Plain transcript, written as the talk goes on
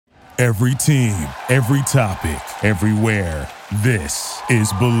Every team, every topic, everywhere. This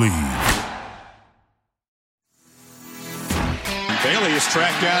is Believe. Bailey is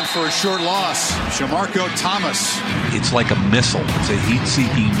tracked down for a short loss. Shamarko Thomas. It's like a missile. It's a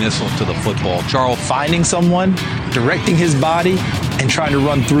heat-seeking missile to the football. Charles finding someone, directing his body, and trying to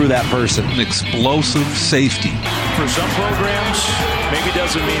run through that person. An explosive safety. For some programs, maybe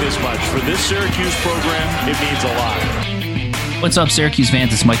doesn't mean as much. For this Syracuse program, it means a lot. What's up, Syracuse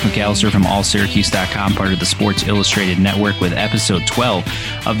fans? It's Mike McAllister from AllSyracuse.com, part of the Sports Illustrated Network, with episode 12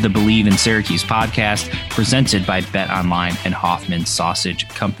 of the Believe in Syracuse podcast, presented by BetOnline and Hoffman Sausage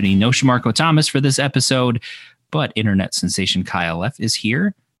Company. No Shamarko Thomas for this episode, but internet sensation Kyle F. is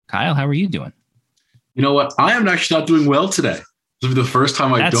here. Kyle, how are you doing? You know what? I am actually not doing well today. This will be the first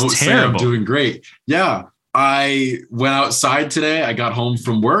time I don't say I'm doing great. Yeah, I went outside today. I got home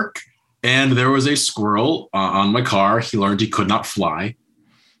from work. And there was a squirrel on my car. He learned he could not fly.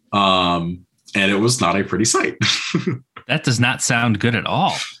 And it was not a pretty sight. That does not sound good at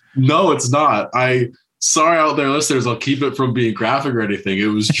all. No, it's not. Sorry out there, listeners. I'll keep it from being graphic or anything. It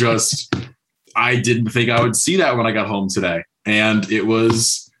was just, I didn't think I would see that when I got home today. And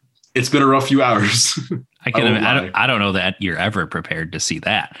it's been a rough few hours. I don't know that you're ever prepared to see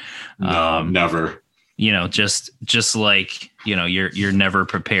that. No, never. You know, just like, you know, you're never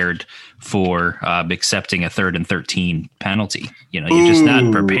prepared for accepting a 3rd and 13 penalty. You know, you're just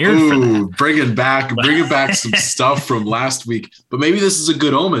not prepared for that. Bringing back some stuff from last week. But maybe this is a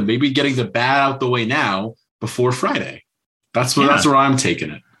good omen. Maybe getting the bad out the way now before Friday. That's where I'm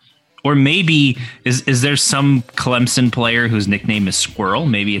taking it. Or maybe is there some Clemson player whose nickname is Squirrel?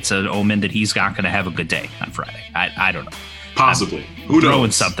 Maybe it's an omen that he's not going to have a good day on Friday. I don't know. Possibly. Who knows?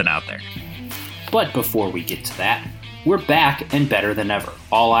 Throwing something out there. But before we get to that, we're back and better than ever.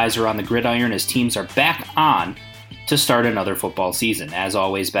 All eyes are on the gridiron as teams are back on to start another football season. As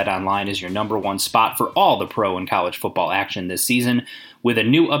always, BetOnline is your number one spot for all the pro and college football action this season. With a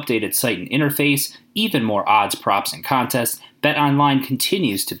new updated site and interface, even more odds, props, and contests, BetOnline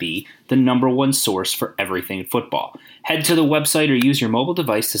continues to be the number one source for everything football. Head to the website or use your mobile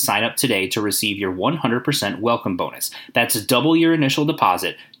device to sign up today to receive your 100% welcome bonus. That's double your initial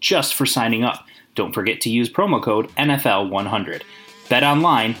deposit just for signing up. Don't forget to use promo code NFL100.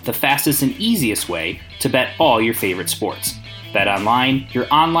 BetOnline, the fastest and easiest way to bet all your favorite sports. BetOnline, your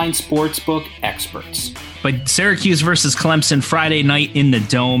online sportsbook experts. But Syracuse versus Clemson Friday night in the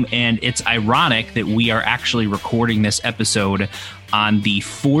Dome, and it's ironic that we are actually recording this episode on the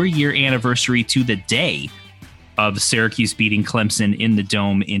 4-year anniversary to the day of Syracuse beating Clemson in the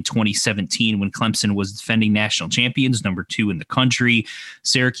Dome in 2017 when Clemson was defending national champions, number 2 in the country.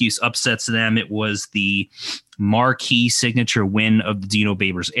 Syracuse upsets them. It was the marquee signature win of the Dino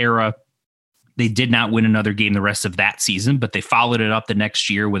Babers era. They did not win another game the rest of that season, but they followed it up the next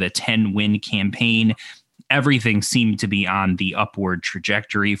year with a 10-win campaign. Everything seemed to be on the upward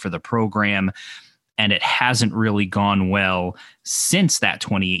trajectory for the program, and it hasn't really gone well since that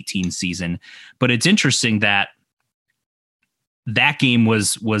 2018 season. But it's interesting that game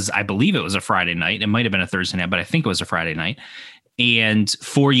was I believe it was a Friday night. It might have been a Thursday night, but I think it was a Friday night. And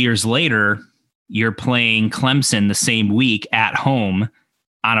 4 years later, you're playing Clemson the same week at home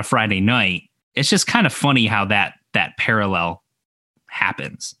on a Friday night. It's just kind of funny how that parallel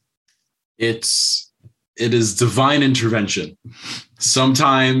happens. It is divine intervention.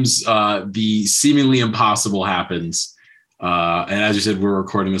 Sometimes the seemingly impossible happens. And as you said, we're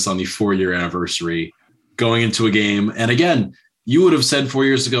recording this on the 4-year anniversary going into a game. And again, you would have said 4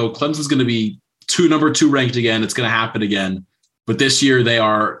 years ago, Clemson's going to be number 2 ranked again. It's going to happen again. But this year they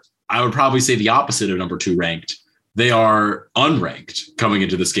are, I would probably say, the opposite of number 2 ranked. They are unranked coming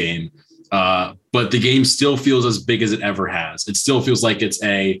into this game. But the game still feels as big as it ever has. It still feels like it's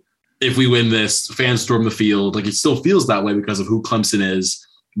if we win this, fans storm the field. Like, it still feels that way because of who Clemson is,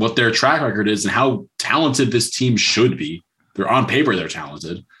 what their track record is, and how talented this team should be. They're on paper, they're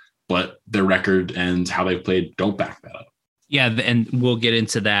talented, but their record and how they've played don't back that up. Yeah, and we'll get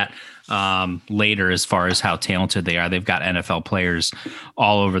into that later as far as how talented they are. They've got NFL players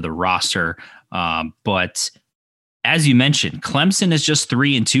all over the roster. But as you mentioned, Clemson is just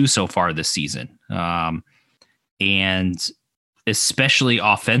 3-2 so far this season. And especially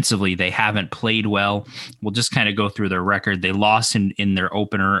offensively, they haven't played well. We'll just kind of go through their record. They lost in their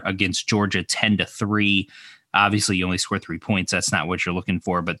opener against Georgia 10-3. Obviously, you only score 3 points. That's not what you're looking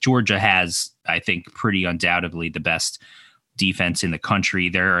for. But Georgia has, I think, pretty undoubtedly the best defense in the country.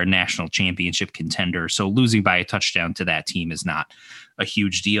 They're a national championship contender. So losing by a touchdown to that team is not a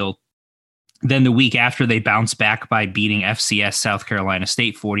huge deal. Then the week after, they bounced back by beating FCS South Carolina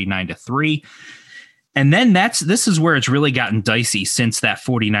State 49-3. And then this is where it's really gotten dicey since that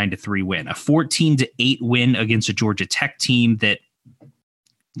 49-3 win, a 14-8 win against a Georgia Tech team that,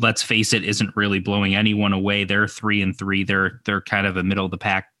 let's face it, isn't really blowing anyone away. They're 3-3. They're kind of a middle of the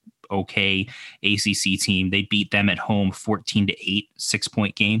pack, okay ACC team. They beat them at home 14-8,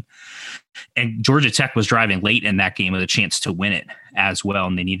 6-point game. And Georgia Tech was driving late in that game with a chance to win it as well.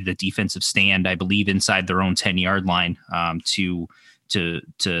 And they needed a defensive stand, I believe, inside their own 10-yard line to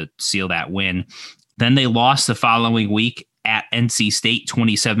seal that win. Then they lost the following week at NC State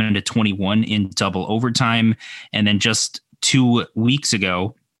 27-21 in double overtime. And then just 2 weeks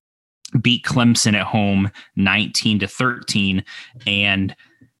ago, beat Clemson at home 19-13. And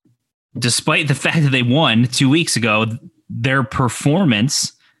despite the fact that they won 2 weeks ago, their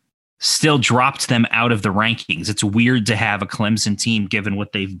performance still dropped them out of the rankings. It's weird to have a Clemson team, given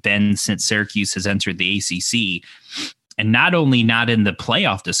what they've been since Syracuse has entered the ACC, and not only not in the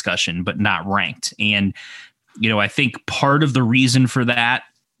playoff discussion, but not ranked. And, I think part of the reason for that,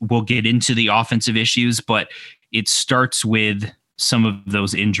 we'll get into the offensive issues, but it starts with some of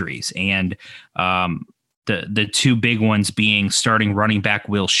those injuries. And the two big ones being starting running back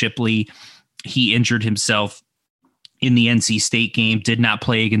Will Shipley. He injured himself in the NC State game, did not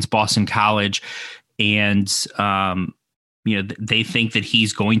play against Boston College. And, they think that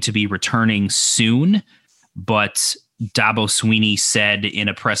he's going to be returning soon, but Dabo Swinney said in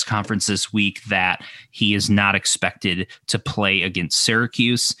a press conference this week that he is not expected to play against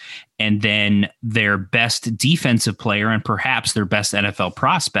Syracuse. And then their best defensive player and perhaps their best NFL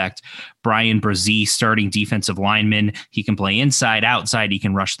prospect, Brian Brzee, starting defensive lineman. He can play inside, outside. He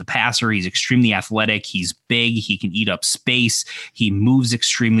can rush the passer. He's extremely athletic. He's big. He can eat up space. He moves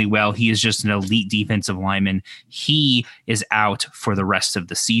extremely well. He is just an elite defensive lineman. He is out for the rest of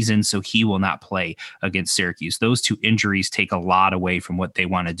the season, so he will not play against Syracuse. Those two injuries take a lot away from what they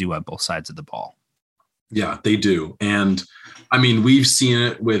want to do on both sides of the ball. Yeah, they do. And we've seen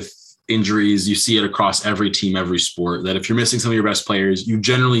it with injuries. You see it across every team, every sport, that if you're missing some of your best players, you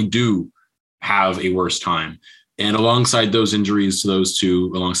generally do have a worse time. And alongside those injuries to those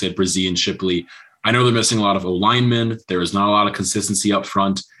two, alongside Brzee and Shipley, I know they're missing a lot of O-linemen. There is not a lot of consistency up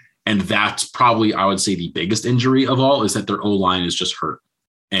front. And that's probably, I would say, the biggest injury of all, is that their O-line is just hurt.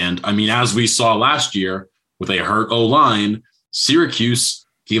 And as we saw last year with a hurt O-line, Syracuse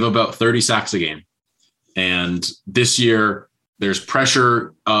gave about 30 sacks a game. And this year, there's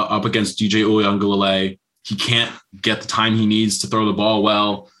pressure up against DJ Uiagalelei. He can't get the time he needs to throw the ball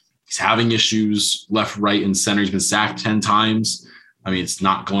well. He's having issues left, right, and center. He's been sacked 10 times. It's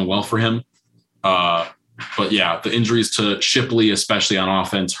not going well for him. But yeah, the injuries to Shipley, especially on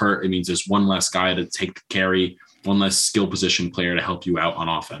offense, hurt. It means there's one less guy to take the carry, one less skill position player to help you out on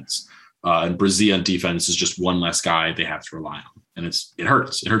offense. And Brzee on defense is just one less guy they have to rely on. And it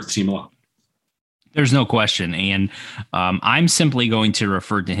hurts. It hurts the team a lot. There's no question. And I'm simply going to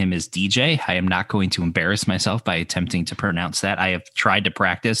refer to him as DJ. I am not going to embarrass myself by attempting to pronounce that. I have tried to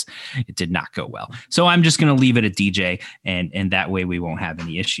practice. It did not go well. So I'm just going to leave it at DJ. And that way we won't have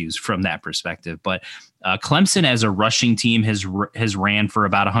any issues from that perspective. But Clemson as a rushing team has ran for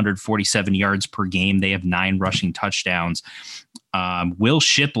about 147 yards per game. They have 9 rushing touchdowns. Will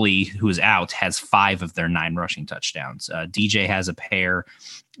Shipley, who is out, has 5 of their 9 rushing touchdowns. DJ has a pair.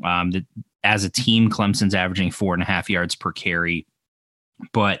 As a team, Clemson's averaging 4.5 yards per carry.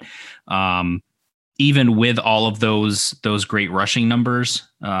 But even with all of those great rushing numbers,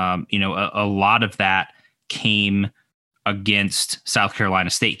 a lot of that came against South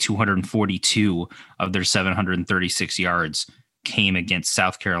Carolina State. 242 of their 736 yards came against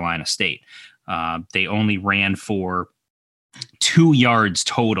South Carolina State. They only ran for 2 yards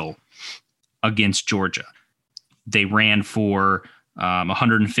total against Georgia. They ran for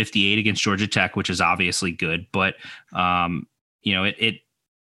 158 against Georgia Tech, which is obviously good, but it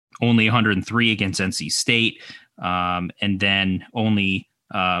only 103 against NC State, and then only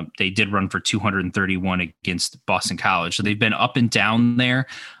they did run for 231 against Boston College. So they've been up and down there.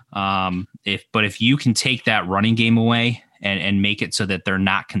 If you can take that running game away and make it so that they're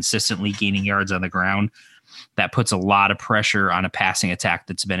not consistently gaining yards on the ground, that puts a lot of pressure on a passing attack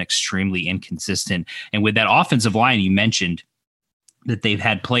that's been extremely inconsistent. And with that offensive line, you mentioned that they've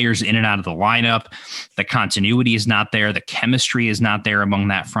had players in and out of the lineup. The continuity is not there. The chemistry is not there among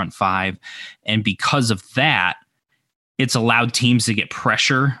that front 5. And because of that, it's allowed teams to get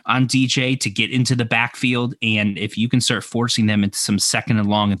pressure on DJ to get into the backfield. And if you can start forcing them into some second and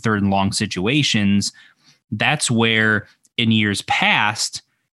long and third and long situations, that's where in years past,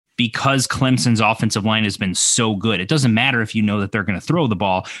 because Clemson's offensive line has been so good. It doesn't matter if you know that they're going to throw the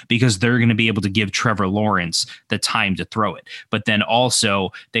ball, because they're going to be able to give Trevor Lawrence the time to throw it. But then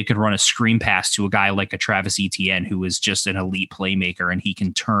also they could run a screen pass to a guy like a Travis Etienne, who is just an elite playmaker, and he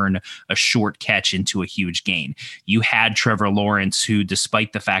can turn a short catch into a huge gain. You had Trevor Lawrence, who,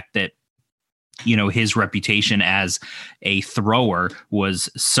 despite the fact that his reputation as a thrower was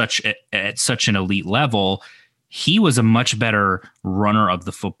at such an elite level, he was a much better runner of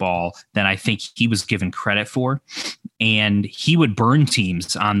the football than I think he was given credit for. And he would burn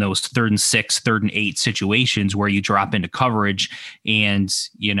teams on those 3rd and 6, 3rd and 8 situations where you drop into coverage and,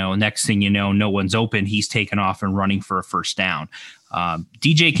 next thing you know, no one's open. He's taken off and running for a first down.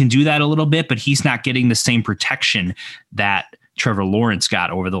 DJ can do that a little bit, but he's not getting the same protection that Trevor Lawrence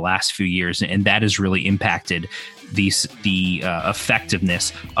got over the last few years, and that has really impacted the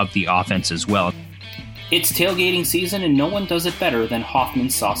effectiveness of the offense as well. It's tailgating season, and no one does it better than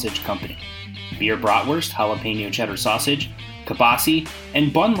Hoffman's Sausage Company. Beer bratwurst, jalapeno cheddar sausage, kielbasa,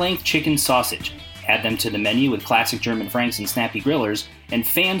 and bun-length chicken sausage. Add them to the menu with classic German Franks and snappy grillers, and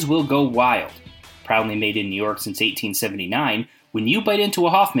fans will go wild. Proudly made in New York since 1879, when you bite into a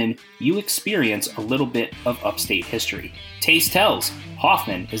Hoffman, you experience a little bit of upstate history. Taste tells,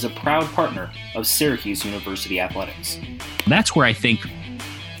 Hoffman is a proud partner of Syracuse University Athletics. That's where I think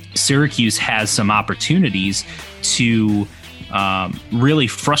Syracuse has some opportunities to really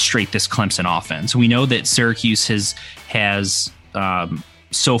frustrate this Clemson offense. We know that Syracuse has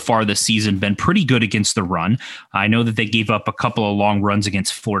so far this season been pretty good against the run. I know that they gave up a couple of long runs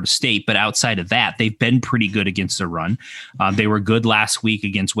against Florida State, but outside of that, they've been pretty good against the run. They were good last week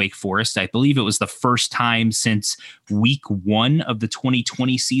against Wake Forest. I believe it was the first time since week 1 of the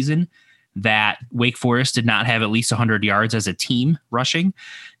 2020 season that Wake Forest did not have at least 100 yards as a team rushing.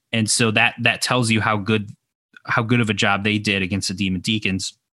 And so that tells you how good of a job they did against the Demon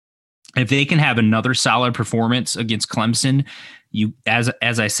Deacons. If they can have another solid performance against Clemson, you, as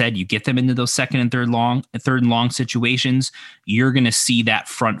I said, you get them into those third and long situations, you're going to see that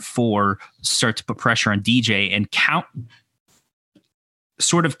front four start to put pressure on DJ and counter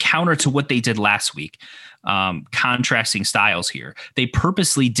to what they did last week. Contrasting styles here. They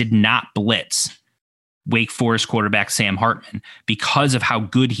purposely did not blitz Wake Forest quarterback Sam Hartman because of how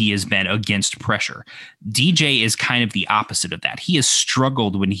good he has been against pressure. DJ is kind of the opposite of that. He has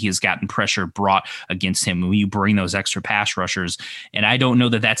struggled when he has gotten pressure brought against him when you bring those extra pass rushers. And I don't know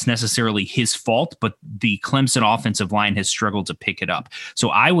that that's necessarily his fault, but the Clemson offensive line has struggled to pick it up. So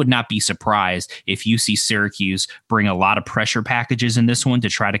I would not be surprised if you see Syracuse bring a lot of pressure packages in this one to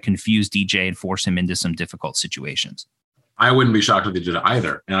try to confuse DJ and force him into some difficult situations. I wouldn't be shocked if they did it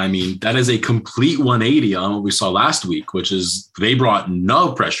either. And I mean, that is a complete 180 on what we saw last week, which is they brought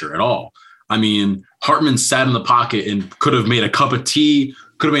no pressure at all. I mean, Hartman sat in the pocket and could have made a cup of tea,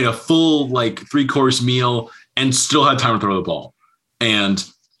 could have made a full 3-course meal and still had time to throw the ball. And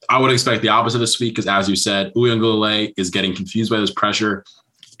I would expect the opposite this week because, as you said, Uiagalelei is getting confused by this pressure.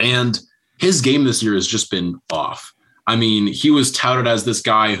 And his game this year has just been off. I mean, he was touted as this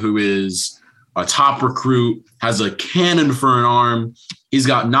guy who is a top recruit, has a cannon for an arm. He's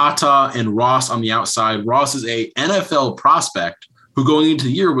got Nata and Ross on the outside. Ross is a NFL prospect who going into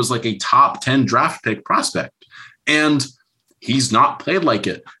the year was like a top 10 draft pick prospect. And he's not played like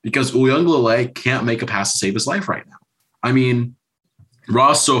it because Uiagalelei can't make a pass to save his life right now. I mean,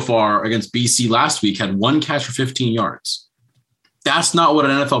 Ross so far against BC last week had 1 catch for 15 yards. That's not what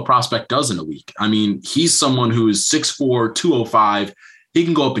an NFL prospect does in a week. I mean, he's someone who is 6'4", 205. He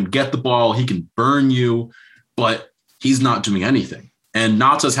can go up and get the ball. He can burn you, but he's not doing anything. And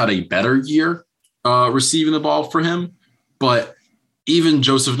Nata's had a better year receiving the ball for him. But even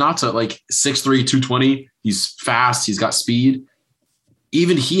Joseph Nata, 6'3", 220, he's fast. He's got speed.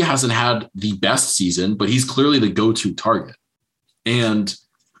 Even he hasn't had the best season, but he's clearly the go-to target. And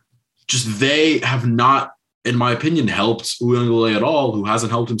just they have not, in my opinion, helped Uiagalelei at all, who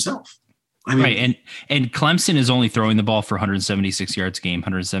hasn't helped himself. I mean, right. And Clemson is only throwing the ball for 176 yards a game,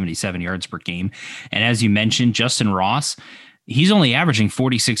 177 yards per game. And as you mentioned, Justin Ross, he's only averaging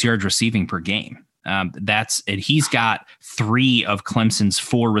 46 yards receiving per game. And he's got 3 of Clemson's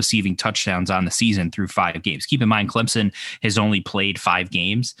 4 receiving touchdowns on the season through 5 games. Keep in mind, Clemson has only played 5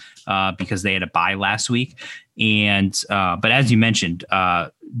 games because they had a bye last week. And but as you mentioned,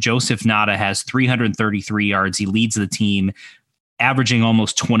 Joseph Nata has 333 yards. He leads the team, averaging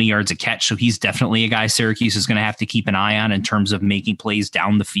almost 20 yards a catch. So he's definitely a guy Syracuse is going to have to keep an eye on in terms of making plays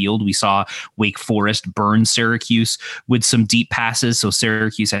down the field. We saw Wake Forest burn Syracuse with some deep passes. So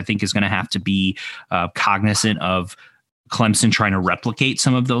Syracuse, I think, is going to have to be cognizant of Clemson trying to replicate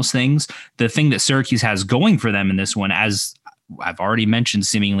some of those things. The thing that Syracuse has going for them in this one, as I've already mentioned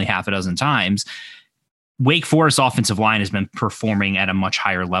seemingly half a dozen times, Wake Forest offensive line has been performing at a much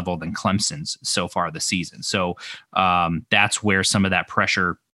higher level than Clemson's so far this season. So that's where some of that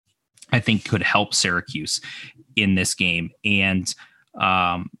pressure, I think, could help Syracuse in this game. And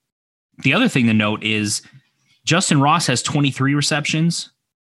the other thing to note is Justin Ross has 23 receptions.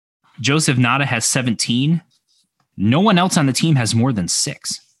 Joseph Nada has 17. No one else on the team has more than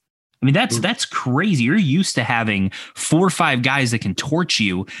 6. I mean, that's crazy. You're used to having 4 or 5 guys that can torch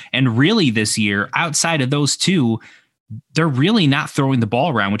you. And really this year, outside of those two, they're really not throwing the ball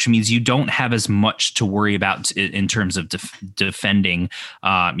around, which means you don't have as much to worry about in terms of defending,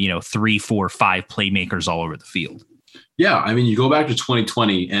 3, 4, 5 playmakers all over the field. Yeah, I mean, you go back to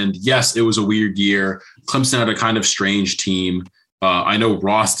 2020, and yes, it was a weird year. Clemson had a kind of strange team. I know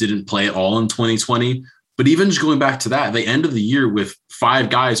Ross didn't play at all in 2020, but even just going back to that, they ended the year with 5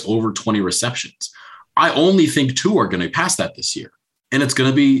 guys over 20 receptions. I only think 2 are going to pass that this year, and it's going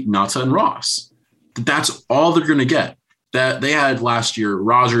to be Nata and Ross. That's all they're going to get. That they had last year,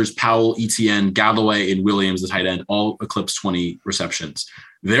 Rogers, Powell, Etienne, Galloway, and Williams, the tight end, all eclipsed 20 receptions.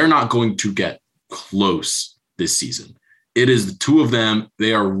 They're not going to get close this season. It is the 2 of them.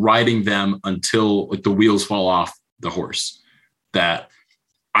 They are riding them until like the wheels fall off the horse. That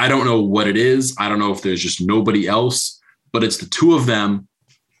I don't know what it is. I don't know if there's just nobody else, but it's the 2 of them,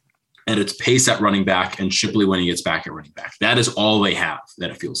 and it's Pace at running back and Shipley when he gets back at running back. That is all they have, that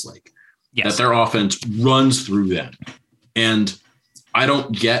it feels like. Yes. That their offense runs through them. And I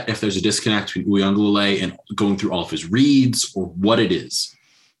don't get if there's a disconnect between Uiagalelei and going through all of his reads or what it is,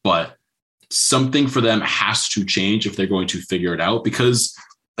 but something for them has to change if they're going to figure it out. Because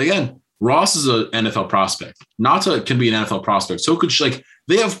again, Ross is an NFL prospect. Nata can be an NFL prospect. So could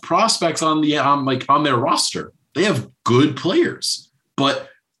they have prospects on their roster. They have good players, but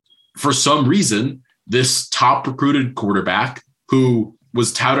for some reason, this top recruited quarterback who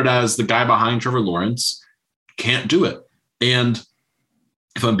was touted as the guy behind Trevor Lawrence can't do it. And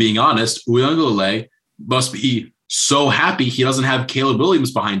if I'm being honest, Uiagalelei must be so happy he doesn't have Caleb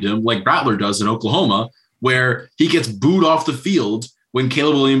Williams behind him like Rattler does in Oklahoma, where he gets booed off the field when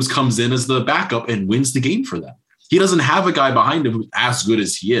Caleb Williams comes in as the backup and wins the game for them. He doesn't have a guy behind him who's as good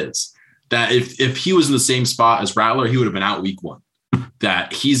as he is. That if he was in the same spot as Rattler, he would have been out week 1.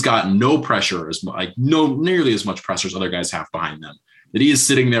 That he's got no pressure, nearly as much pressure as other guys have behind them. That he is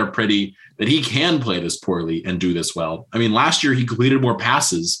sitting there pretty, that he can play this poorly and do this well. I mean, last year he completed more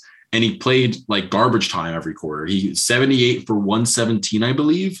passes and he played like garbage time every quarter. He's 78 for 117, I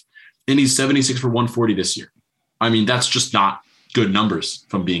believe, and he's 76 for 140 this year. I mean, that's just not good numbers,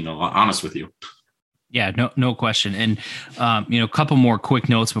 if I'm being honest with you. Yeah, no question. And, a couple more quick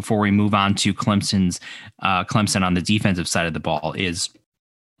notes before we move on to Clemson on the defensive side of the ball is,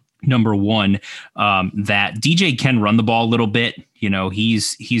 number one, that DJ can run the ball a little bit.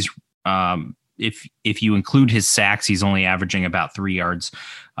 He's if you include his sacks, he's only averaging about 3 yards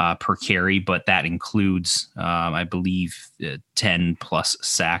per carry, but that includes, I believe, 10 plus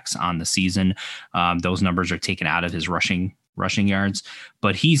sacks on the season. Those numbers are taken out of his rushing yards,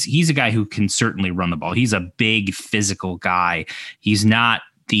 but he's a guy who can certainly run the ball. He's a big physical guy. He's not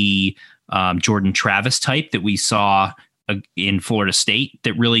the Jordan Travis type that we saw in Florida State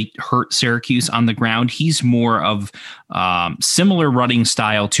that really hurt Syracuse on the ground. He's more of similar running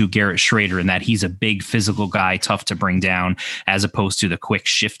style to Garrett Schrader in that he's a big physical guy, tough to bring down, as opposed to the quick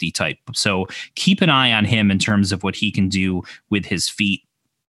shifty type. So keep an eye on him in terms of what he can do with his feet.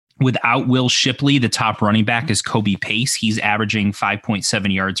 Without Will Shipley, the top running back is Kobe Pace. He's averaging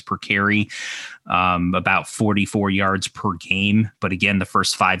 5.7 yards per carry, about 44 yards per game. But again, the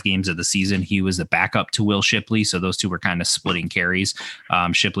first 5 games of the season, he was the backup to Will Shipley. So those two were kind of splitting carries.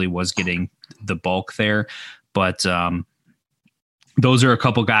 Shipley was getting the bulk there. But those are a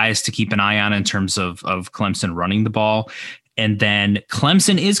couple guys to keep an eye on in terms of Clemson running the ball. And then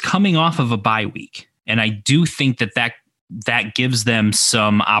Clemson is coming off of a bye week. And I do think that gives them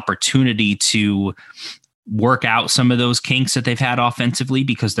some opportunity to work out some of those kinks that they've had offensively,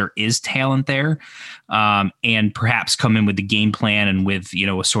 because there is talent there, and perhaps come in with the game plan and with,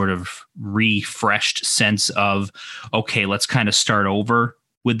 a sort of refreshed sense of, okay, let's kind of start over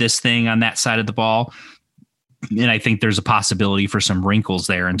with this thing on that side of the ball. And I think there's a possibility for some wrinkles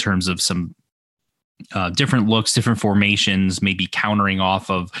there in terms of some different looks, different formations, maybe countering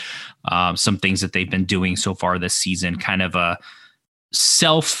off of some things that they've been doing so far this season, kind of a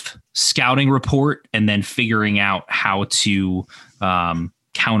self-scouting report, and then figuring out how to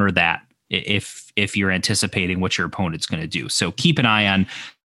counter that if you're anticipating what your opponent's going to do. So keep an eye on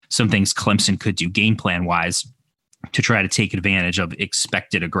some things Clemson could do game plan wise to try to take advantage of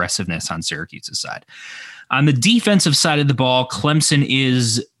expected aggressiveness on Syracuse's side. On the defensive side of the ball, Clemson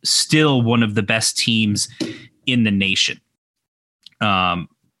is still one of the best teams in the nation.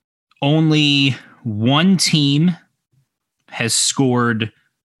 Only one team has scored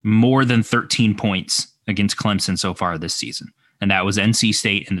more than 13 points against Clemson so far this season, and that was NC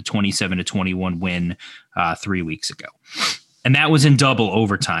State in the 27-21 win 3 weeks ago. And that was in double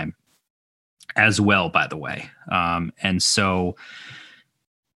overtime as well, by the way. And so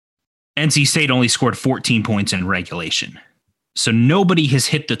NC State only scored 14 points in regulation. So nobody has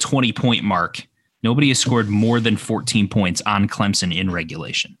hit the 20-point mark. Nobody has scored more than 14 points on Clemson in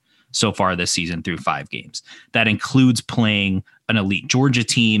regulation so far this season through 5 games. That includes playing an elite Georgia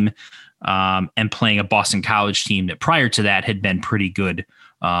team and playing a Boston College team that prior to that had been pretty good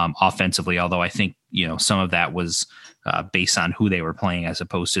offensively, although I think some of that was based on who they were playing as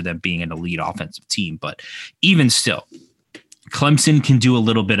opposed to them being an elite offensive team. But even still, Clemson can do a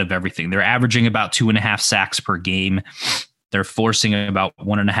little bit of everything. They're averaging about 2.5 sacks per game. They're forcing about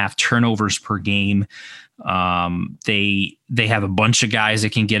 1.5 turnovers per game. They have a bunch of guys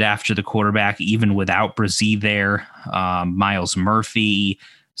that can get after the quarterback, even without Brazee there. Myles Murphy,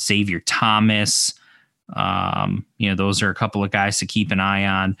 Xavier Thomas. Those are a couple of guys to keep an eye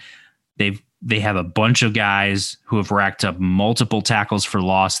on. They have a bunch of guys who have racked up multiple tackles for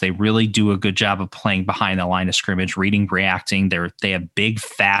loss. They really do a good job of playing behind the line of scrimmage, reading, reacting. They have big,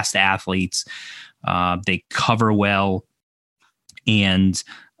 fast athletes. They cover well, and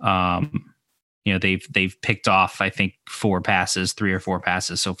they've picked off, I think, 3 or 4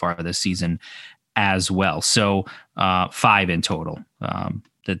 passes so far this season as well. So 5 in total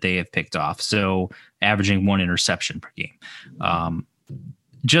that they have picked off. So averaging 1 interception per game.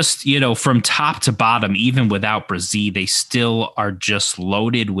 Just, from top to bottom, even without Brazee, they still are just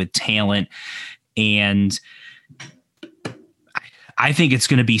loaded with talent. And I think it's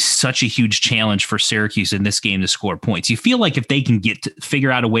going to be such a huge challenge for Syracuse in this game to score points. You feel like if they can figure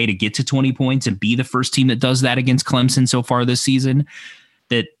out a way to get to 20 points and be the first team that does that against Clemson so far this season,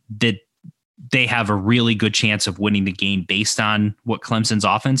 that they have a really good chance of winning the game based on what Clemson's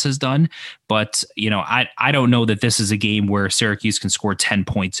offense has done. But, I don't know that this is a game where Syracuse can score 10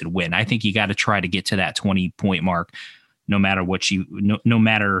 points and win. I think you got to try to get to that 20-point mark, no matter no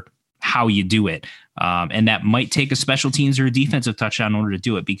matter how you do it. And that might take a special teams or a defensive touchdown in order to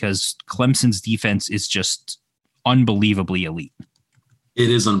do it, because Clemson's defense is just unbelievably elite. It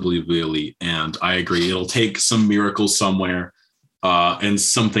is unbelievably elite. And I agree. It'll take some miracles somewhere and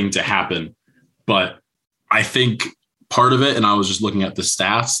something to happen. But I think part of it, and I was just looking at the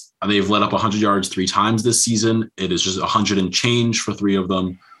stats, they've let up 100 yards 3 times this season. It is just 100 and change for 3 of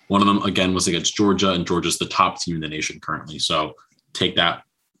them. One of them, again, was against Georgia, and Georgia's the top team in the nation currently. So take that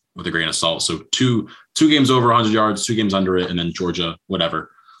with a grain of salt. So two games over 100 yards, 2 games under it, and then Georgia, whatever.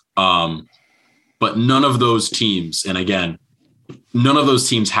 But none of those teams, and again, none of those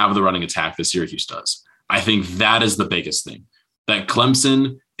teams have the running attack that Syracuse does. I think that is the biggest thing, that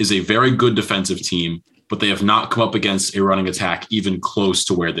Clemson is a very good defensive team, but they have not come up against a running attack even close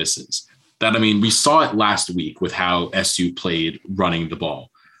to where this is. We saw it last week with how SU played running the ball.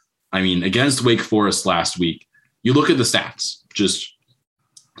 Against Wake Forest last week, you look at the stats, just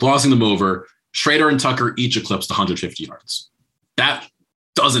glossing them over, Schrader and Tucker each eclipsed 150 yards. That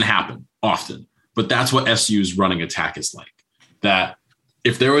doesn't happen often, but that's what SU's running attack is like. That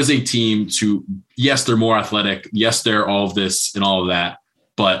if there was a team yes, they're more athletic, yes, they're all of this and all of that,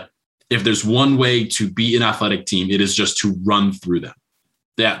 but if there's one way to be an athletic team, it is just to run through them.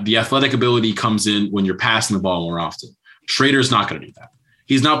 That the athletic ability comes in when you're passing the ball more often. Schrader's not going to do that.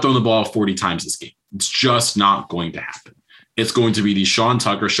 He's not throwing the ball 40 times this game. It's just not going to happen. It's going to be the Sean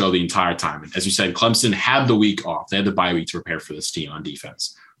Tucker show the entire time. And as you said, Clemson had the week off. They had the bye week to prepare for this team on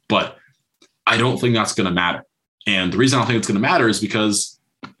defense. But I don't think that's going to matter. And the reason I don't think it's going to matter is because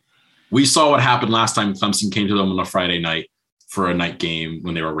we saw what happened last time Clemson came to them on a Friday night for a night game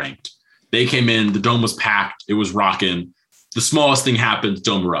when they were ranked. They came in, the dome was packed, it was rocking. The smallest thing happened,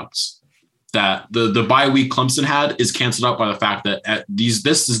 dome erupts. That the bye week Clemson had is canceled out by the fact that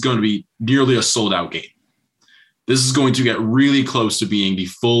this is going to be nearly a sold out game. This is going to get really close to being the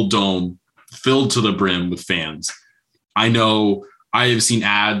full dome filled to the brim with fans. I know I have seen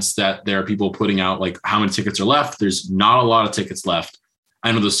ads that there are people putting out like how many tickets are left. There's not a lot of tickets left.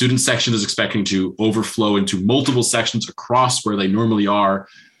 I know the student section is expecting to overflow into multiple sections across where they normally are.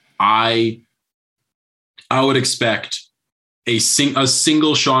 I would expect a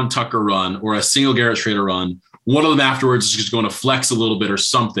single Sean Tucker run or a single Garrett Schrader run. One of them afterwards is just going to flex a little bit or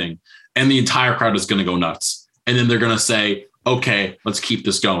something, and the entire crowd is going to go nuts. And then they're going to say, okay, let's keep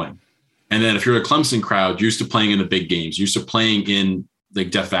this going. And then if you're a Clemson crowd, you're used to playing in the big games, you're used to playing in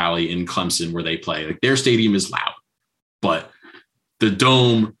like Death Valley in Clemson where they play. Like their stadium is loud, but the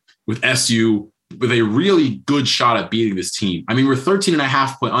Dome with SU with a really good shot at beating this team. I mean, we're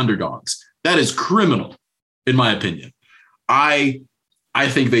 13.5-point underdogs. That is criminal, in my opinion. I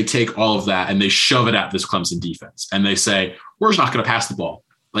think they take all of that and they shove it at this Clemson defense. And they say, we're just not going to pass the ball.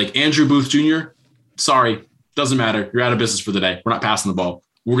 Like Andrew Booth Jr., sorry, doesn't matter. You're out of business for the day. We're not passing the ball.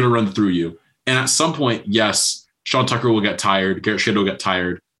 We're going to run through you. And at some point, yes, Sean Tucker will get tired. Garrett Shade will get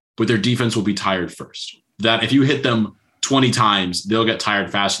tired. But their defense will be tired first. That if you hit them 20 times, they'll get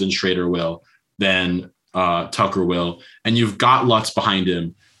tired faster than Schrader will, than Tucker will. And you've got Lutz behind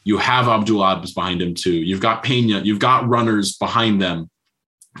him. You have Abdul Adams behind him too. You've got Pena. You've got runners behind them.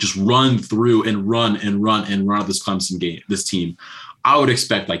 Just run through and run at this Clemson game, this team. I would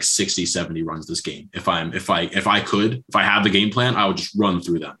expect like 60, 70 runs this game. If I had the game plan, I would just run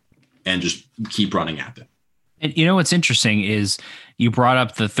through them and just keep running at them. And you know what's interesting is you brought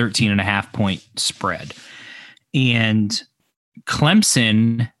up the 13.5-point spread, and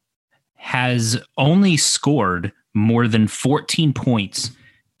Clemson has only scored more than 14 points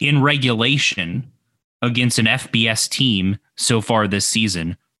in regulation against an FBS team so far this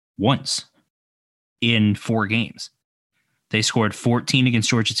season once in 4 games. They scored 14 against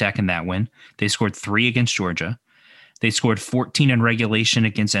Georgia Tech in that win. They scored 3 against Georgia. They scored 14 in regulation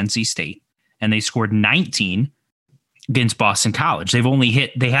against NC State, and they scored 19 against Boston College.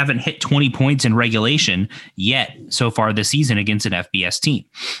 They haven't hit 20 points in regulation yet so far this season against an FBS team.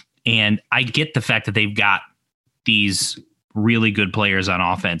 And I get the fact that they've got these really good players on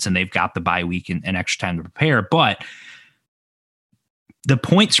offense and they've got the bye week and extra time to prepare, but the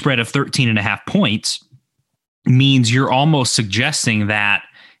point spread of 13.5 points means you're almost suggesting that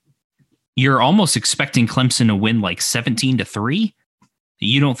you're almost expecting Clemson to win like 17-3.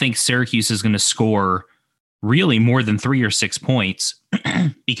 You don't think Syracuse is going to score really more than 3 or 6 points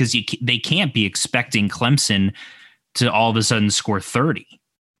because they can't be expecting Clemson to all of a sudden score 30.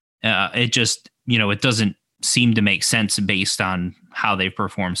 It just, it doesn't seem to make sense based on how they've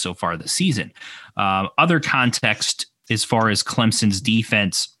performed so far this season. Other context as far as Clemson's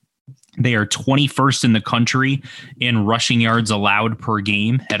defense, they are 21st in the country in rushing yards allowed per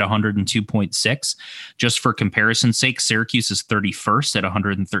game at 102.6. Just for comparison's sake, Syracuse is 31st at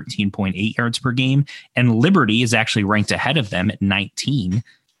 113.8 yards per game, and Liberty is actually ranked ahead of them at 19.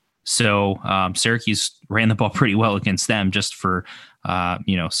 So Syracuse ran the ball pretty well against them, just for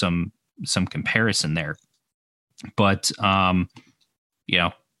some comparison there. But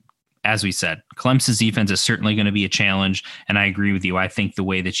as we said, Clemson's defense is certainly going to be a challenge, and I agree with you. I think the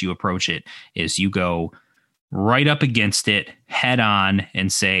way that you approach it is you go right up against it head on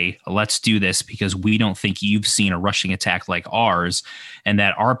and say, let's do this, because we don't think you've seen a rushing attack like ours, and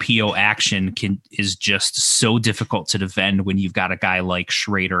that RPO action is just so difficult to defend when you've got a guy like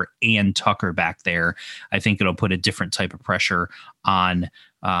Schrader and Tucker back there. I think it'll put a different type of pressure on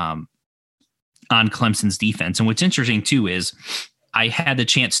Clemson's defense. And what's interesting too is I had the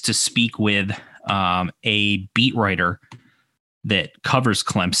chance to speak with a beat writer that covers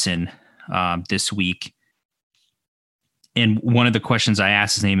Clemson this week. And one of the questions I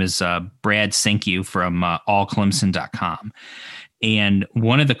asked, his name is Brad Senku from allclemson.com. And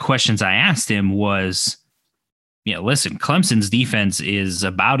one of the questions I asked him was, listen, Clemson's defense is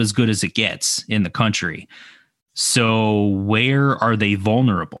about as good as it gets in the country. So where are they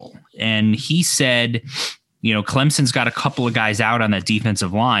vulnerable? And he said, Clemson's got a couple of guys out on that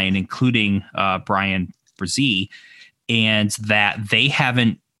defensive line, including Brian Brzee, and that they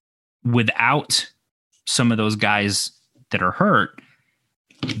haven't, without some of those guys that are hurt,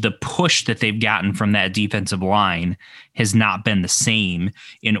 the push that they've gotten from that defensive line has not been the same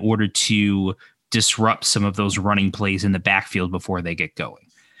in order to disrupt some of those running plays in the backfield before they get going.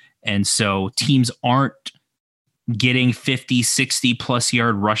 And so teams aren't getting 50, 60 plus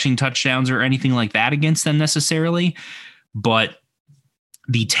yard rushing touchdowns or anything like that against them necessarily, but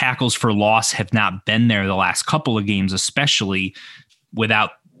the tackles for loss have not been there the last couple of games, especially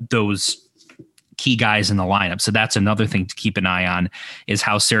without those key guys in the lineup. So that's another thing to keep an eye on, is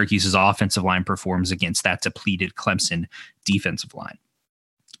how Syracuse's offensive line performs against that depleted Clemson defensive line.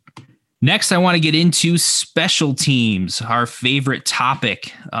 Next, I want to get into special teams, our favorite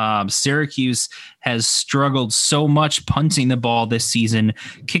topic. Syracuse has struggled so much punting the ball this season.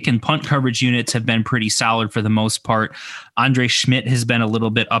 Kick and punt coverage units have been pretty solid for the most part. Andre Schmidt has been a little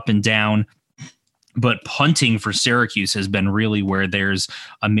bit up and down, but punting for Syracuse has been really where there's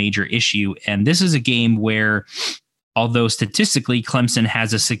a major issue. And this is a game where, although statistically Clemson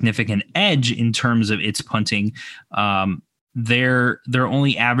has a significant edge in terms of its punting, they're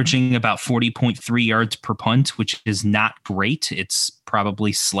only averaging about 40.3 yards per punt, which is not great. It's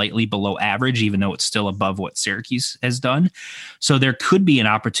probably slightly below average, even though it's still above what Syracuse has done. So there could be an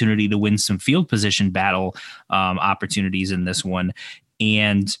opportunity to win some field position battle opportunities in this one.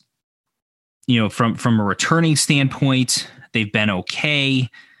 And, from a returning standpoint, they've been okay.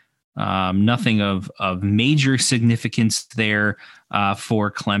 Nothing of major significance there for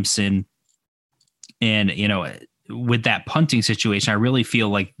Clemson. And, with that punting situation, I really feel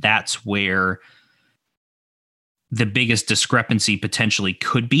like that's where the biggest discrepancy potentially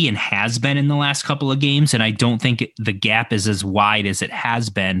could be and has been in the last couple of games. And I don't think the gap is as wide as it has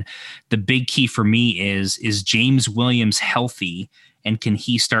been. The big key for me is James Williams healthy, and can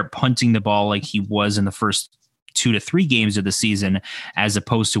he start punting the ball like he was in the first 2 to 3 games of the season, as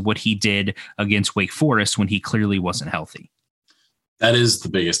opposed to what he did against Wake Forest when he clearly wasn't healthy? That is the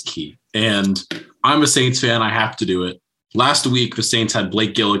biggest key. And I'm a Saints fan. I have to do it. Last week, the Saints had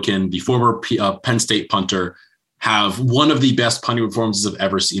Blake Gillikin, the former Penn State punter, have one of the best punting performances I've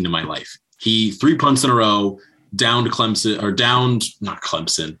ever seen in my life. He 3 punts in a row, downed Clemson, or downed, not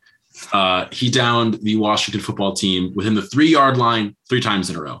Clemson. He downed the Washington football team within the 3-yard line 3 times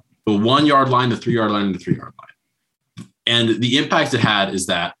in a row. The 1-yard line, the 3-yard line, and the 3-yard line. And the impact it had is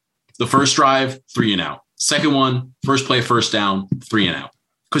that the first drive, 3 and out. Second one, first play, first down, 3 and out.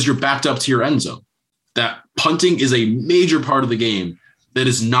 Because you're backed up to your end zone. That punting is a major part of the game that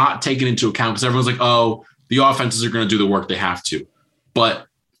is not taken into account, because everyone's like, oh, the offenses are going to do the work they have to. But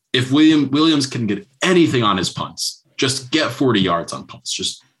if Williams can get anything on his punts, just get 40 yards on punts.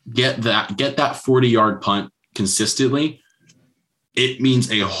 Just get that 40-yard punt consistently. It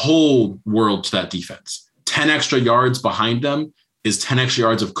means a whole world to that defense. 10 extra yards behind them is 10 extra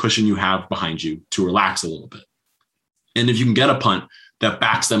yards of cushion you have behind you to relax a little bit. And if you can get a punt that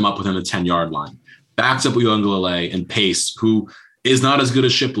backs them up within the 10-yard line, backs up Uiagalelei and Pace, who is not as good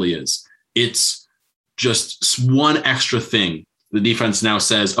as Shipley is, it's just one extra thing. The defense now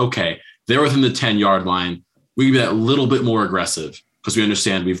says, okay, they're within the 10-yard line. We can be that little bit more aggressive because we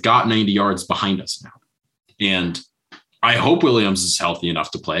understand we've got 90 yards behind us now. And I hope Williams is healthy enough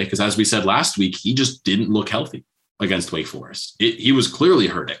to play, because as we said last week, he just didn't look healthy against Wake Forest. He was clearly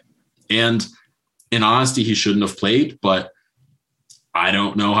hurting. And in honesty, he shouldn't have played, but I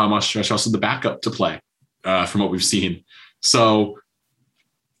don't know how much I trusted the backup to play from what we've seen. So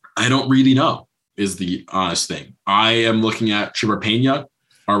I don't really know is the honest thing. I am looking at Chimmer Pena,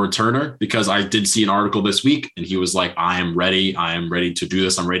 our returner, because I did see an article this week and he was like, I am ready to do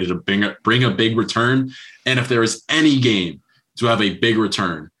this. I'm ready to bring a big return. And if there is any game to have a big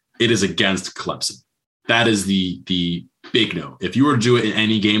return, it is against Clemson. That is the big no. If you were to do it in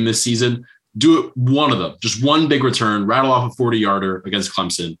any game this season, do it one of them. Just one big return, rattle off a 40-yarder against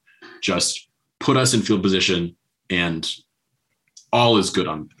Clemson. Just put us in field position, and all is good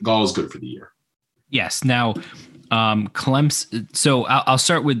for the year. Yes. Now, Clemson. So I'll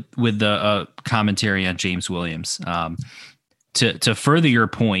start with the commentary on James Williams. To further your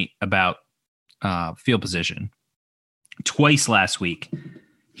point about field position, twice last week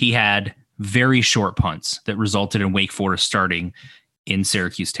he had very short punts that resulted in Wake Forest starting in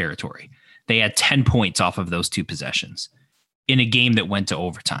Syracuse territory. They had 10 points off of those 2 possessions in a game that went to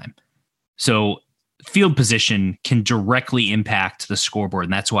overtime. So field position can directly impact the scoreboard.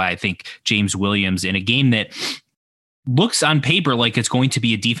 And that's why I think James Williams, in a game that looks on paper like it's going to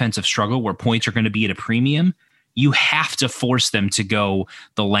be a defensive struggle where points are going to be at a premium, you have to force them to go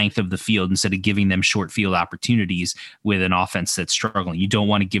the length of the field instead of giving them short field opportunities with an offense that's struggling. You don't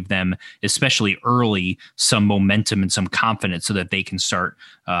want to give them, especially early, some momentum and some confidence so that they can start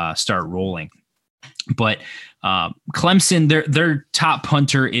rolling. But Clemson, their top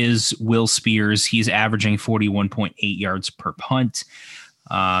punter is Will Spears. He's averaging 41.8 yards per punt.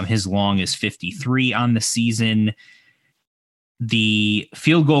 His long is 53 on the season. The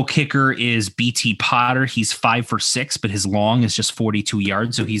field goal kicker is BT Potter. He's 5 for 6, but his long is just 42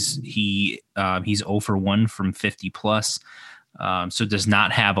 yards. So he's 0 for 1 from 50 plus. So does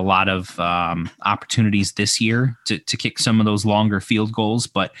not have a lot of opportunities this year to kick some of those longer field goals.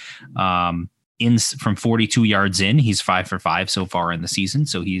 But from 42 yards in, he's 5 for 5 so far in the season.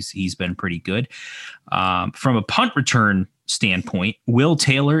 So he's been pretty good. From a punt return standpoint, Will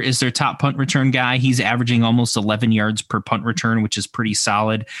Taylor is their top punt return guy. He's averaging almost 11 yards per punt return, which is pretty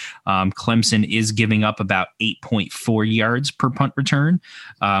solid. Clemson is giving up about 8.4 yards per punt return,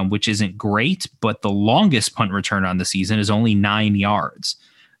 which isn't great, but the longest punt return on the season is only 9 yards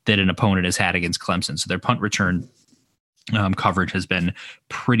that an opponent has had against Clemson. So their punt return coverage has been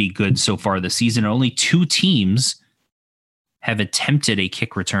pretty good so far this season. Only 2 teams have attempted a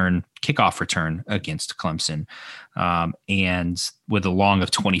kickoff return against Clemson. And with a long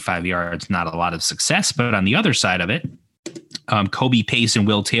of 25 yards, not a lot of success. But on the other side of it, Kobe Pace and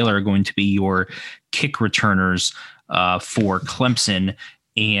Will Taylor are going to be your kick returners for Clemson.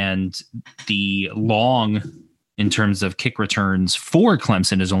 And the long in terms of kick returns for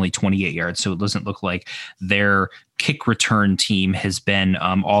Clemson is only 28 yards. So it doesn't look like their kick return team has been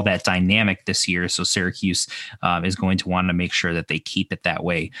all that dynamic this year. So Syracuse is going to want to make sure that they keep it that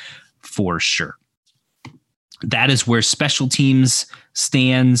way for sure. That is where special teams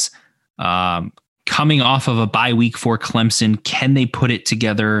stands. Coming off of a bye week for Clemson, can they put it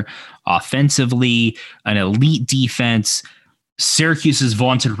together offensively? An elite defense. Syracuse's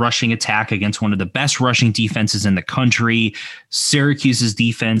vaunted rushing attack against one of the best rushing defenses in the country. Syracuse's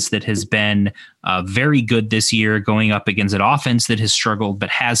defense that has been very good this year, going up against an offense that has struggled but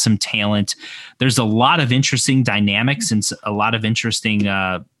has some talent. There's a lot of interesting dynamics and a lot of interesting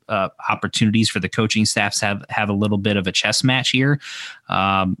opportunities for the coaching staffs have a little bit of a chess match here.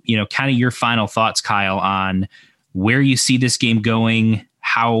 Kind of your final thoughts, Kyle, on where you see this game going,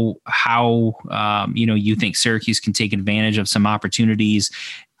 how you think Syracuse can take advantage of some opportunities,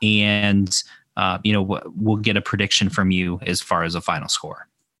 and we'll get a prediction from you as far as a final score.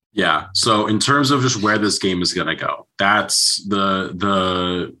 Yeah. So in terms of just where this game is going to go, that's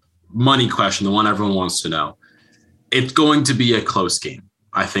the money question, the one everyone wants to know. It's going to be a close game.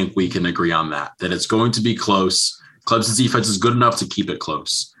 I think we can agree on that it's going to be close. Clemson's defense is good enough to keep it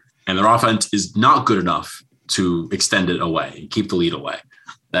close, and their offense is not good enough to extend it away and keep the lead away.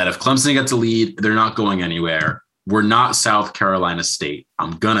 That if Clemson gets a lead, they're not going anywhere. We're not South Carolina State.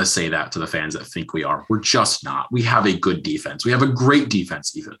 I'm going to say that to the fans that think we are. We're just not. We have a good defense. We have a great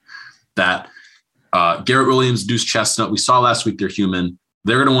defense even. That Garrett Williams, Deuce Chestnut, we saw last week they're human.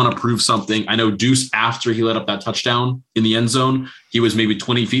 They're going to want to prove something. I know Deuce, after he let up that touchdown in the end zone, he was maybe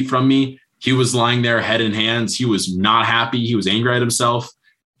 20 feet from me. He was lying there head in hands. He was not happy. He was angry at himself.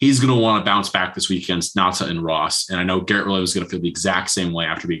 He's going to want to bounce back this week against Nata and Ross. And I know Garrett Williams is going to feel the exact same way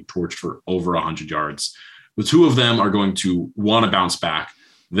after being torched for over 100 yards. The two of them are going to want to bounce back.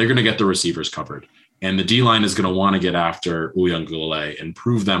 They're going to get the receivers covered. And the D-line is going to want to get after Uiagalelei and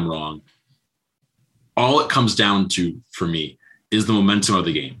prove them wrong. All it comes down to, for me, is the momentum of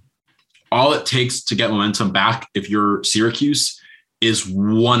the game. All it takes to get momentum back, if you're Syracuse, is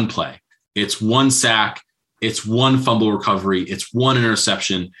one play. It's one sack. It's one fumble recovery. It's one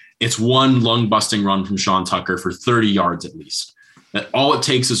interception. It's one lung-busting run from Sean Tucker for 30 yards at least. That all it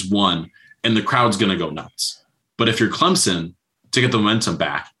takes is one, and the crowd's going to go nuts. But if you're Clemson, to get the momentum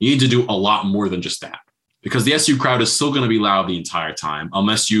back, you need to do a lot more than just that, because the SU crowd is still going to be loud the entire time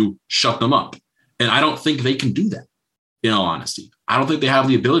unless you shut them up. And I don't think they can do that, in all honesty. I don't think they have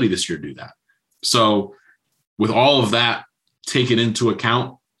the ability this year to do that. So with all of that taken into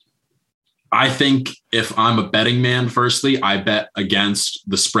account, I think if I'm a betting man, firstly, I bet against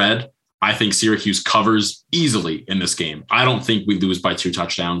the spread. I think Syracuse covers easily in this game. I don't think we lose by 2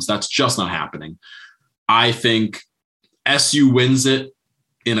 touchdowns. That's just not happening. I think SU wins it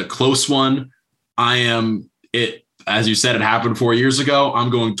in a close one. As you said, it happened 4 years ago. I'm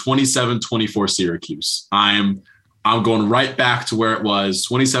going 27-24 Syracuse. I'm going right back to where it was,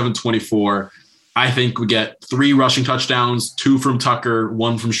 27-24. I think we get 3 rushing touchdowns, 2 from Tucker,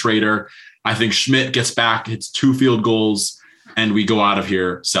 1 from Schrader. I think Schmidt gets back, hits 2 field goals, and we go out of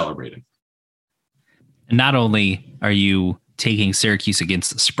here celebrating. Not only are you taking Syracuse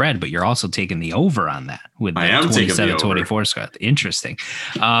against the spread, but you're also taking the over on that with the 27-24 score. Interesting.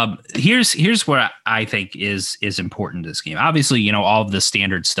 Here's what I think is important to this game. Obviously, all of the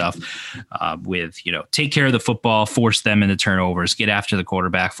standard stuff with, take care of the football, force them into turnovers, get after the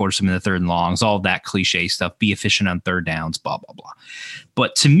quarterback, force them in the 3rd and longs, all of that cliche stuff, be efficient on 3rd downs, blah, blah, blah.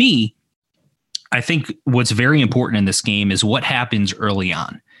 But to me, I think what's very important in this game is what happens early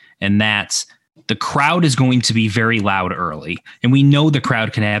on. And that's the crowd is going to be very loud early. And we know the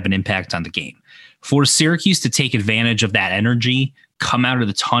crowd can have an impact on the game. For Syracuse to take advantage of that energy, come out of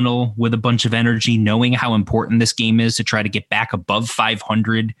the tunnel with a bunch of energy, knowing how important this game is to try to get back above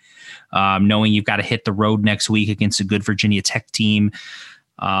 500, knowing you've got to hit the road next week against a good Virginia Tech team.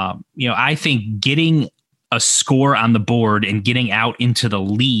 I think getting a score on the board and getting out into the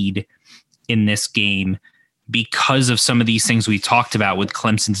lead in this game, because of some of these things we talked about with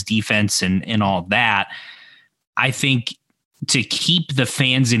Clemson's defense and all that, I think to keep the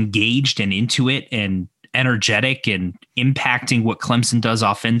fans engaged and into it and energetic and impacting what Clemson does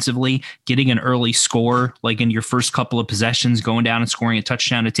offensively, getting an early score, like in your first couple of possessions, going down and scoring a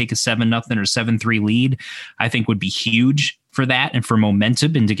touchdown to take a 7-0 or 7-3 lead, I think would be huge for that and for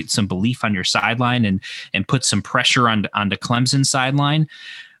momentum and to get some belief on your sideline and put some pressure onto Clemson's sideline.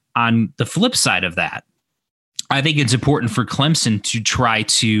 On the flip side of that, I think it's important for Clemson to try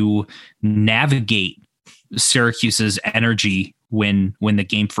to navigate Syracuse's energy when the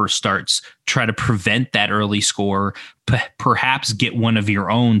game first starts, try to prevent that early score, perhaps get one of your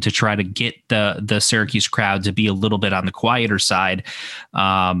own to try to get the Syracuse crowd to be a little bit on the quieter side.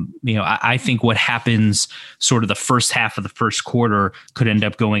 I think what happens sort of the first half of the first quarter could end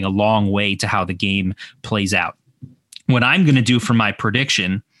up going a long way to how the game plays out. What I'm going to do for my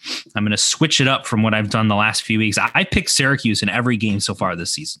prediction, I'm going to switch it up from what I've done the last few weeks. I picked Syracuse in every game so far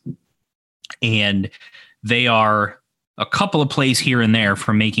this season, and they are a couple of plays here and there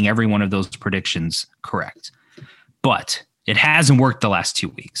from making every one of those predictions correct. But it hasn't worked the last 2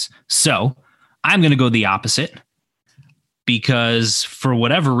 weeks. So I'm going to go the opposite, because for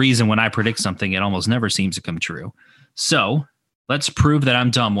whatever reason, when I predict something, it almost never seems to come true. So let's prove that I'm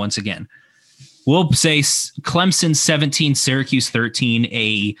dumb once again. We'll say Clemson 17, Syracuse 13,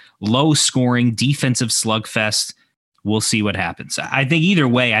 a low-scoring defensive slugfest. We'll see what happens. I think either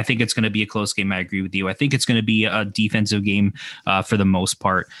way, I think it's going to be a close game. I agree with you. I think it's going to be a defensive game for the most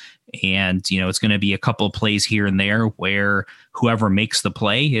part. And, it's going to be a couple of plays here and there where whoever makes the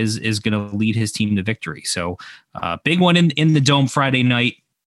play is going to lead his team to victory. So big one in the Dome Friday night.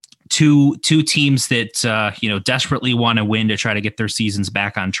 Two teams that, desperately want to win to try to get their seasons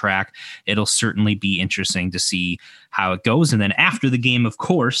back on track. It'll certainly be interesting to see how it goes. And then after the game, of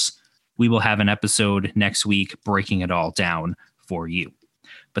course, we will have an episode next week breaking it all down for you.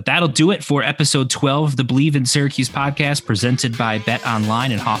 But that'll do it for episode 12 of the Believe in Syracuse podcast, presented by Bet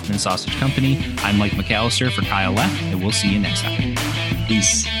Online and Hoffman Sausage Company. I'm Mike McAllister for Kyle Leff, and we'll see you next time.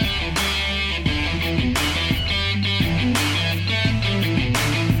 Peace.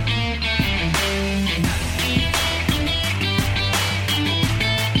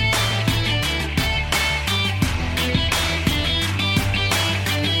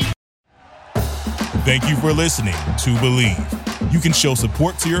 Thank you for listening to Believe. You can show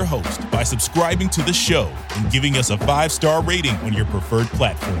support to your host by subscribing to the show and giving us a 5-star rating on your preferred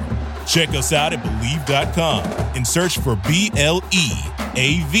platform. Check us out at Believe.com and search for BLEAV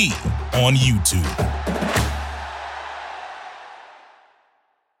on YouTube.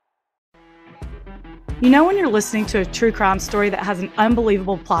 You know when you're listening to a true crime story that has an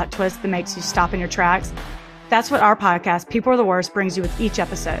unbelievable plot twist that makes you stop in your tracks? That's what our podcast, People Are the Worst, brings you with each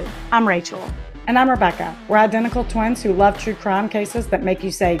episode. I'm Rachel. And I'm Rebecca. We're identical twins who love true crime cases that make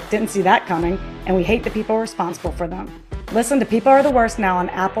you say, didn't see that coming, and we hate the people responsible for them. Listen to People Are the Worst now on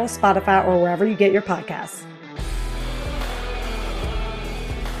Apple, Spotify, or wherever you get your podcasts.